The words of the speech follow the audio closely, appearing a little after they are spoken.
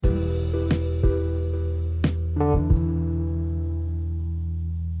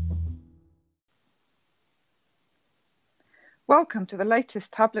Welcome to the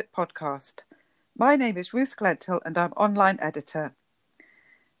latest Tablet podcast. My name is Ruth Gledhill and I'm online editor.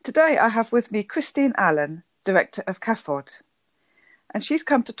 Today I have with me Christine Allen, Director of CAFOD, and she's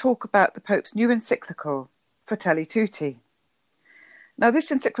come to talk about the Pope's new encyclical, Fratelli Tutti. Now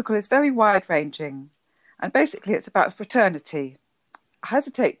this encyclical is very wide-ranging and basically it's about fraternity. I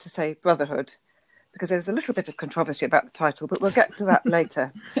hesitate to say brotherhood because there's a little bit of controversy about the title, but we'll get to that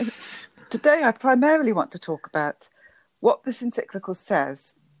later. Today I primarily want to talk about what this encyclical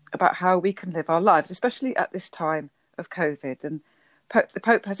says about how we can live our lives, especially at this time of COVID. And the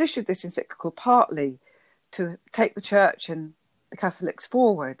Pope has issued this encyclical partly to take the Church and the Catholics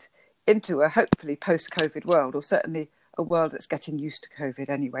forward into a hopefully post-COVID world, or certainly a world that's getting used to COVID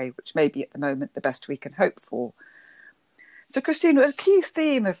anyway, which may be at the moment the best we can hope for. So, Christine, a key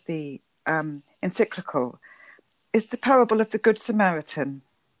theme of the encyclical is the parable of the Good Samaritan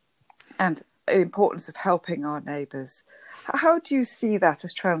and the importance of helping our neighbours. How do you see that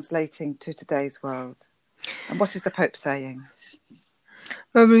as translating to today's world? And what is the Pope saying?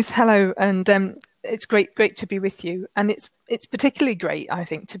 Well, Ruth, hello, and it's great to be with you. And it's particularly great, I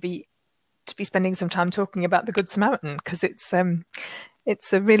think, to be spending some time talking about the Good Samaritan, because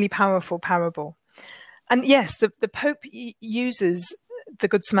it's a really powerful parable. And yes, the Pope uses the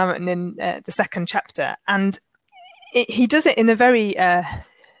Good Samaritan in the second chapter, and he does it in a very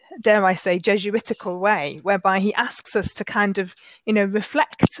dare I say, Jesuitical way, whereby he asks us to kind of,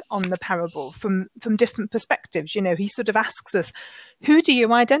 reflect on the parable from different perspectives. He sort of asks us, who do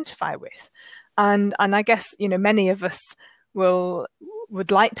you identify with? And I guess, many of us would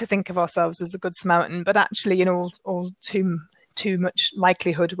like to think of ourselves as a Good Samaritan, but actually, in all too much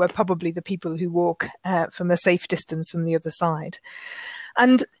likelihood, we're probably the people who walk from a safe distance from the other side.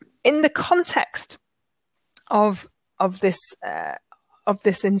 And in the context of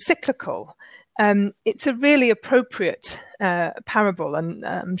this encyclical, it's a really appropriate parable, and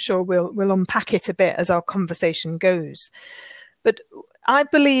I'm sure we'll unpack it a bit as our conversation goes. But I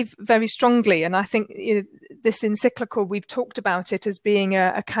believe very strongly, and I think this encyclical, we've talked about it as being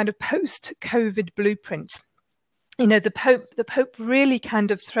a kind of post-COVID blueprint. The Pope really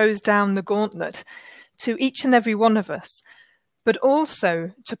kind of throws down the gauntlet to each and every one of us, but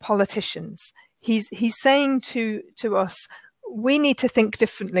also to politicians. He's saying to us, we need to think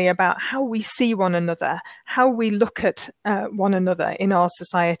differently about how we see one another, how we look at one another in our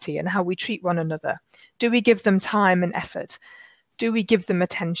society, and how we treat one another. Do we give them time and effort? Do we give them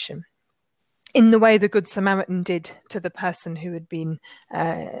attention? In the way the Good Samaritan did to the person who had been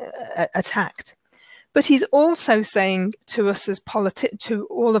attacked. But he's also saying to us as to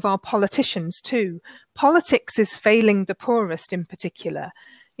all of our politicians too, politics is failing the poorest in particular.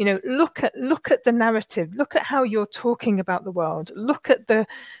 Look at the narrative. Look at how you're talking about the world. Look at the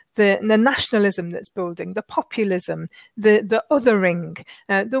nationalism that's building, the populism, the othering,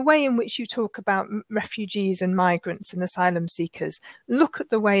 the way in which you talk about refugees and migrants and asylum seekers. Look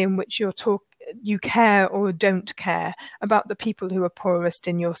at the way in which you care or don't care about the people who are poorest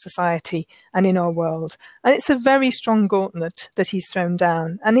in your society and in our world. And it's a very strong gauntlet that he's thrown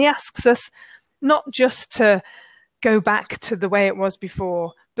down. And he asks us not just to go back to the way it was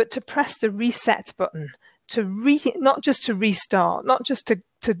before, but to press the reset button, not just to restart, not just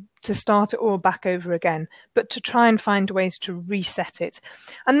to start it all back over again, but to try and find ways to reset it.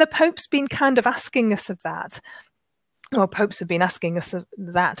 And the Pope's been kind of asking us of that. Well, popes have been asking us of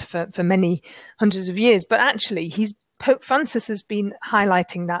that for many hundreds of years, but actually Pope Francis has been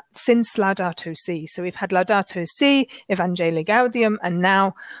highlighting that since Laudato Si. So we've had Laudato Si, Evangelii Gaudium, and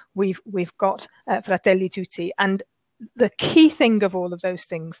now we've got Fratelli Tutti. And the key thing of all of those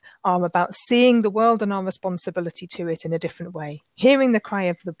things are about seeing the world and our responsibility to it in a different way, hearing the cry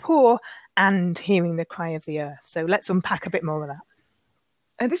of the poor and hearing the cry of the earth. So let's unpack a bit more of that.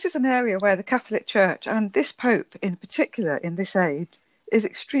 And this is an area where the Catholic Church, and this Pope in particular in this age, is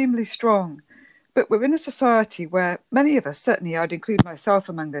extremely strong. But we're in a society where many of us, certainly I'd include myself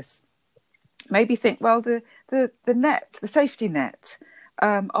among this, maybe think, well, the safety net,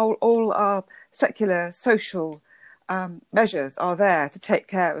 all our secular, social measures are there to take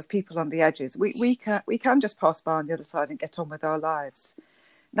care of people on the edges. We can just pass by on the other side and get on with our lives.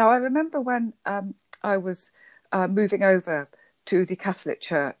 Now, I remember when I was moving over to the Catholic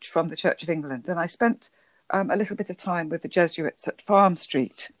Church from the Church of England, and I spent a little bit of time with the Jesuits at Farm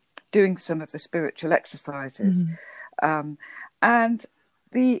Street doing some of the spiritual exercises. And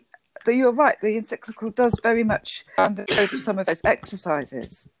you're right, the encyclical does very much go through some of those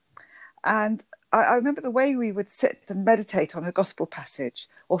exercises. And I remember the way we would sit and meditate on a gospel passage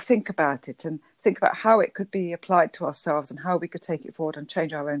or think about it and think about how it could be applied to ourselves and how we could take it forward and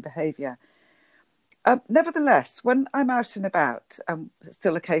change our own behaviour. Nevertheless, when I'm out and about,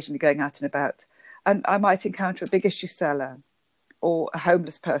 still occasionally going out and about, and I might encounter a big issue seller or a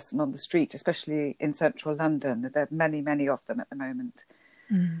homeless person on the street, especially in central London. There are many, many of them at the moment.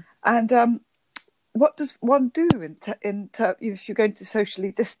 Mm. And what does one do if you're going to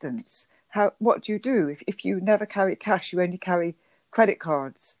socially distance? What do you do if you never carry cash? You only carry credit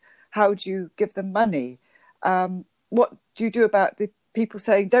cards. How do you give them money? What do you do about the people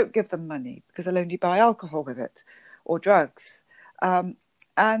saying don't give them money because they'll only buy alcohol with it or drugs?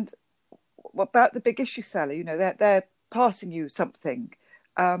 And what about the big issue seller? You know, they're passing you something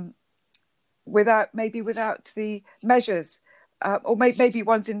without the measures, or maybe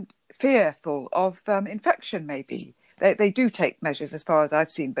one's fearful of infection. Maybe they do take measures as far as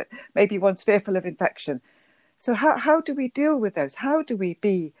I've seen, but maybe one's fearful of infection. So how do we deal with those? How do we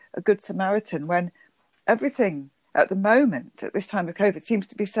be a good Samaritan when everything at the moment, at this time of COVID, seems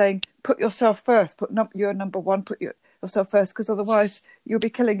to be saying, put yourself first, you're number one, yourself first, because otherwise you'll be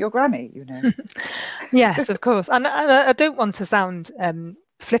killing your granny, you know. Yes, of course. And I don't want to sound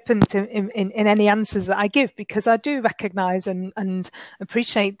flippant in any answers that I give, because I do recognise and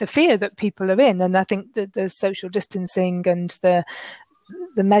appreciate the fear that people are in. And I think that the social distancing and the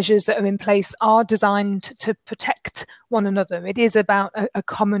measures that are in place are designed to protect one another. It is about a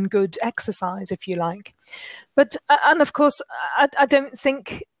common good exercise, if you like. But, and of course, I don't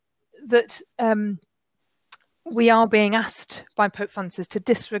think that we are being asked by Pope Francis to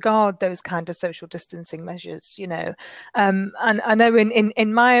disregard those kind of social distancing measures, you know. And I know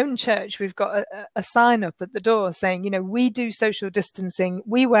in my own church, we've got a sign up at the door saying, you know, we do social distancing,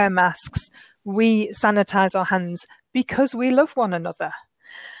 we wear masks, we sanitize our hands because we love one another.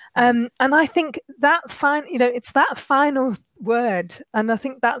 And I think that it's that final word. And I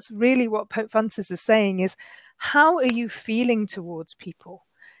think that's really what Pope Francis is saying is, how are you feeling towards people?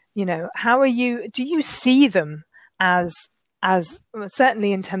 You know, do you see them as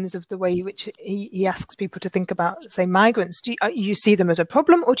certainly in terms of the way in which he asks people to think about, say, migrants, do you see them as a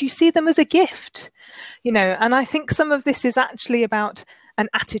problem, or do you see them as a gift? You know, and I think some of this is actually about an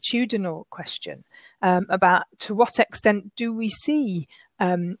attitudinal question, about to what extent do we see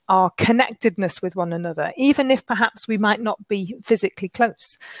our connectedness with one another, even if perhaps we might not be physically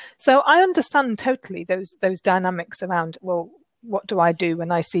close. So I understand totally those dynamics around, well, what do I do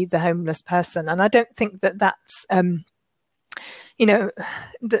when I see the homeless person? And I don't think that that's, you know,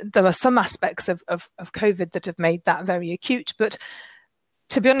 there are some aspects of COVID that have made that very acute. But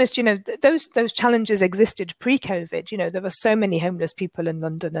to be honest, you know, those challenges existed pre-COVID. You know, there were so many homeless people in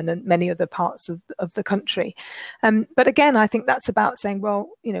London and in many other parts of the country. But again, I think that's about saying, well,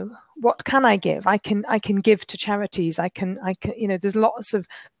 you know, what can I give? I can give to charities. I can, you know, there's lots of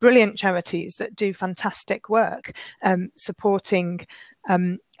brilliant charities that do fantastic work, supporting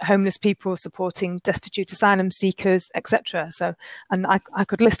homeless people, supporting destitute asylum seekers, etc. So, and I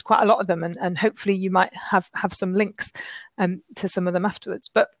could list quite a lot of them, and hopefully you might have some links to some of them afterwards.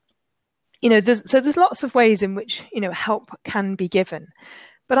 But you know, there's lots of ways in which, you know, help can be given.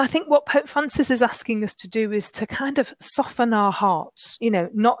 But I think what Pope Francis is asking us to do is to kind of soften our hearts, you know,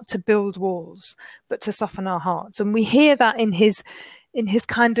 not to build walls, but to soften our hearts. And we hear that in his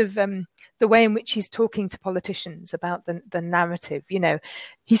kind of the way in which he's talking to politicians about the narrative. You know,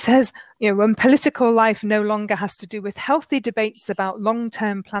 he says, you know, when political life no longer has to do with healthy debates about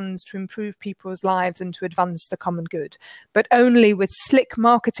long-term plans to improve people's lives and to advance the common good, but only with slick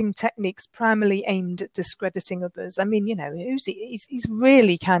marketing techniques primarily aimed at discrediting others. I mean, you know, he's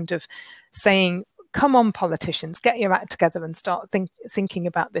really kind of saying, come on, politicians, get your act together and start thinking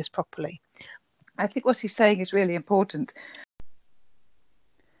about this properly. I think what he's saying is really important.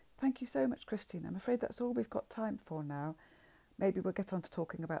 Thank you so much, Christine. I'm afraid that's all we've got time for now. Maybe we'll get on to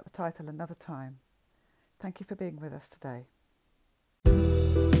talking about the title another time. Thank you for being with us today.